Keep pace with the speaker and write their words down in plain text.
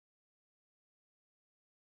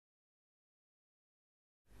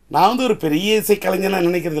நான் வந்து ஒரு பெரிய இசை கலைஞனாக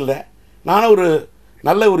நினைக்கிறது இல்லை. நானும் ஒரு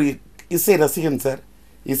நல்ல ஒரு இசை ரசிகன் சார்,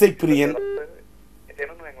 இசைப்பிரியன்.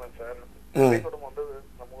 என்னன்னு வைங்களேன் சார், நிறைகுடம் வந்து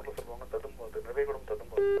நம்ம ஊரில் சொல்லுவாங்க ததும்பாது, நிறைகுடம்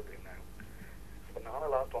ததும்பாது அப்படின்னு. இப்போ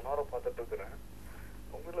நானும் லாஸ்ட் 1 hour பார்த்துட்டு இருக்கிறேன்.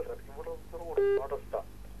 உண்மையில் சார் இவ்வளோ தூரம் ஒரு மாடஸ்டா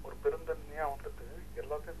ஒரு பெருந்தன்மையாக வந்துட்டு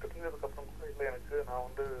எல்லாத்தையும் தெரிஞ்சதுக்கப்புறம் கூட இல்லை எனக்கு நான்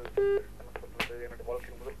வந்து என்ன சொல்கிறது என்னோட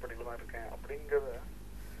வாழ்க்கையின் முதல் படியில் தான் இருக்கேன் அப்படிங்கிறத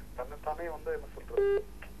தன்னைத்தானே வந்து என்ன சொல்கிறது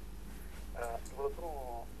இவ்வளோ தூரம்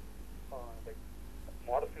லைக்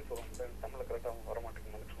மாடஸ்ட்னு சொல்லுவாங்க, தமிழில் கரெக்டாக வர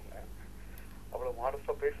மாட்டேங்குன்னு வச்சுக்கோங்க. அவ்வளோ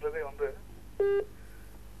மாடஸ்டாக பேசுகிறதே வந்து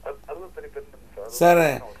அது ஒரு பெரிய பெருந்தன்மை sir. Sir,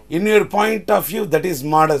 in your point of view that is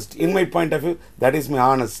modest, in my point of view that is my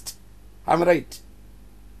honest. I'm right.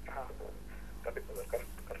 கண்டிப்பாக சார்,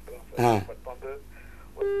 கரெக்ட் தான் சார். பட் வந்து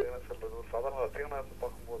ஒரு என்ன சொல்கிறது ஒரு சாதாரண ரசிகனாக இருந்து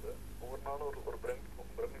பார்க்கும்போது ஒவ்வொரு நாளும் ஒரு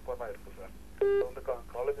பிரமிப்பாக தான் இருக்குது சார். இப்போ வந்து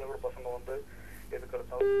காலேஜில் கூட பசங்க வந்து எதுக்கு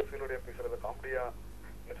எடுத்தாலும் ஃபீலோடைய பேசுகிறது காமெடியாக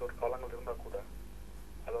நினச்ச ஒரு காலங்கள் இருந்தால் கூட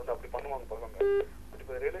அதை வந்து அப்படி பண்ணுவாங்க பசங்க. பட்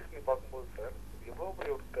இப்போ ரியலைஸ் பண்ணி பார்க்கும்போது சார் எவ்வளோ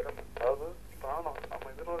பெரிய ஒரு திறமை. அதாவது இப்போ நம்ம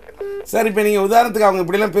இதனோட என்ன சார், இப்போ நீங்கள் உதாரணத்துக்கு அவங்க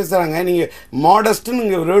இப்படிலாம் பேசுகிறாங்க, நீங்கள் மாடஸ்ட்டுன்னு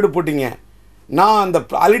நீங்கள் ஒரு வேர்டு போட்டிங்க. நான் அந்த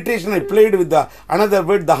alliteration I blade with another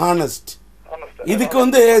word the honest. இதுக்கு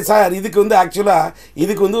வந்து சார் இதுக்கு வந்து ஆக்சுவலாக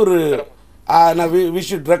இதுக்கு வந்து ஒரு we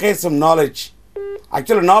should recognise some knowledge.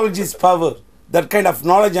 ஆக்சுவலாக knowledge is power. That kind of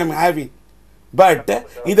knowledge I am having. But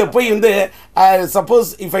இதை போய் வந்து suppose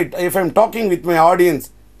if I am talking with my audience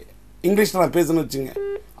இங்கிலீஷில் நான் பேசணும்னு வச்சுங்க,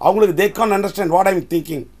 அவங்களுக்கு தே Khan understand what I am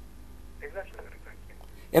thinking.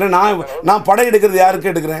 ஏன்னா நான் படம் எடுக்கிறது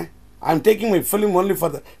யாருக்கு எடுக்கிறேன்? I am taking my film only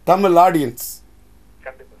for the Tamil audience.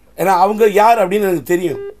 ஏன்னா அவங்க யார் அப்படின்னு எனக்கு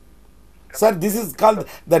தெரியும் sir. This is called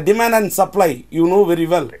the demand and supply. You know very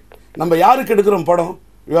well. நம்ம யாருக்கு எடுக்கிறோம் படம்?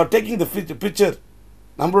 You are taking the picture.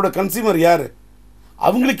 நம்மளோட கன்சியூமர் யார்?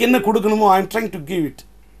 அவங்களுக்கு என்ன கொடுக்கணுமோ I am trying to give it.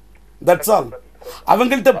 That's all.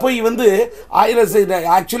 அவங்கள்ட்ட போய் வந்து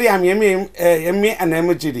actually I am MA and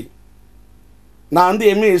MHT. நான் வந்து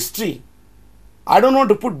MA history. I don't want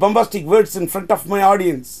to put bombastic words in front of my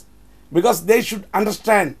audience because they should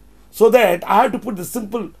understand. So that I have to put the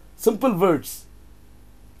simple words.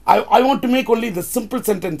 I want to make only the simple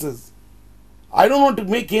sentences. I don't want to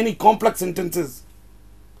make any complex sentences.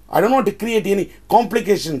 I don't want to create any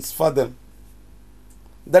complications for them.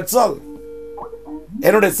 That's all.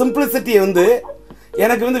 என்னோட simplicity வந்து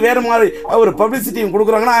எனக்கு வந்து வேறு மாதிரி ஒரு publicity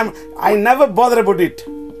கொடுக்குறாங்கன்னா I never bother about it.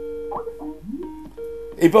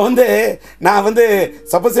 இப்போ வந்து நான் வந்து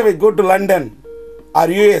suppose I go to London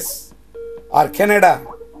R US R Canada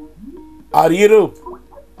R Europe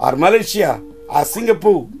R Malaysia or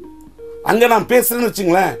Singapore அங்கே நான் பேசுகிறேன்னு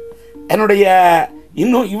வச்சுங்களேன், என்னுடைய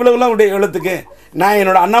இன்னும் இவ்வளவுலாம் உடைய எழுத்துக்கு நான்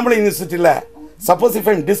என்னோட அண்ணாமலை யூனிவர்சிட்டியில் suppose if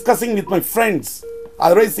I am discussing with my friends,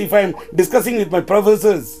 otherwise if I am discussing with my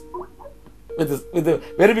professors with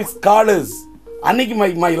very big scholars, அன்னைக்கு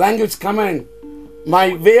my language comment, my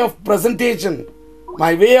way of presentation,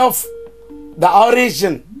 my way of the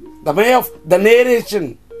oration, the way of the narration,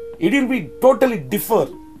 it will be totally differ.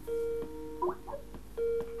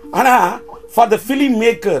 Ana for the film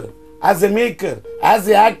maker, as a maker, as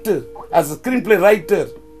a actor, as a screenplay writer,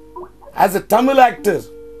 as a Tamil actor,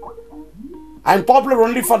 I am popular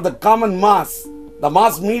only for the common mass, the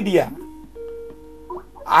mass media.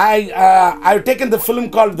 I have taken the film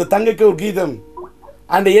called The Thangakku Geetham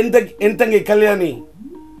and Enthangai Kalyani.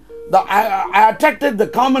 I attracted the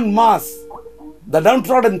common mass, the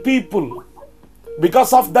downtrodden people.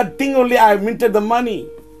 Because of that thing only I minted the money.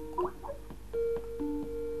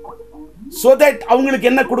 So that அவங்களுக்கு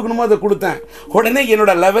என்ன கொடுக்கணுமோ அதை கொடுத்தேன். உடனே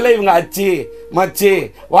என்னோட லெவலை இவங்க அச்சு மச்சு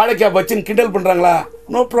வாழைக்காய் பச்சுன்னு கிண்டல் பண்ணுறாங்களா?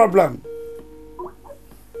 No problem.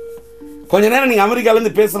 கொஞ்ச நேரம் நீங்கள்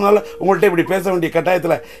அமெரிக்காவிலேருந்து பேசுனால உங்கள்கிட்ட இப்படி பேச வேண்டிய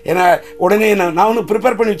கட்டாயத்தில் ஏன்னா உடனே நான் ஒன்றும்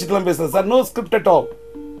ப்ரிப்பேர் பண்ணி வச்சுட்டுலாம் பேசுகிறேன் sir. No script at all.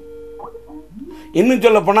 இன்னும்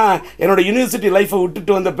சொல்ல போனால் என்னோட யூனிவர்சிட்டி லைஃப்பை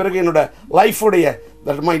விட்டுட்டு வந்த பிறகு என்னோட லைஃபுடைய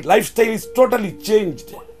my life style is totally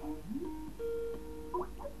changed.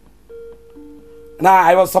 நான்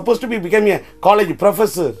I was suppose to be become a college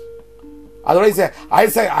professor, otherwise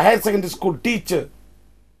higher secondary school teacher.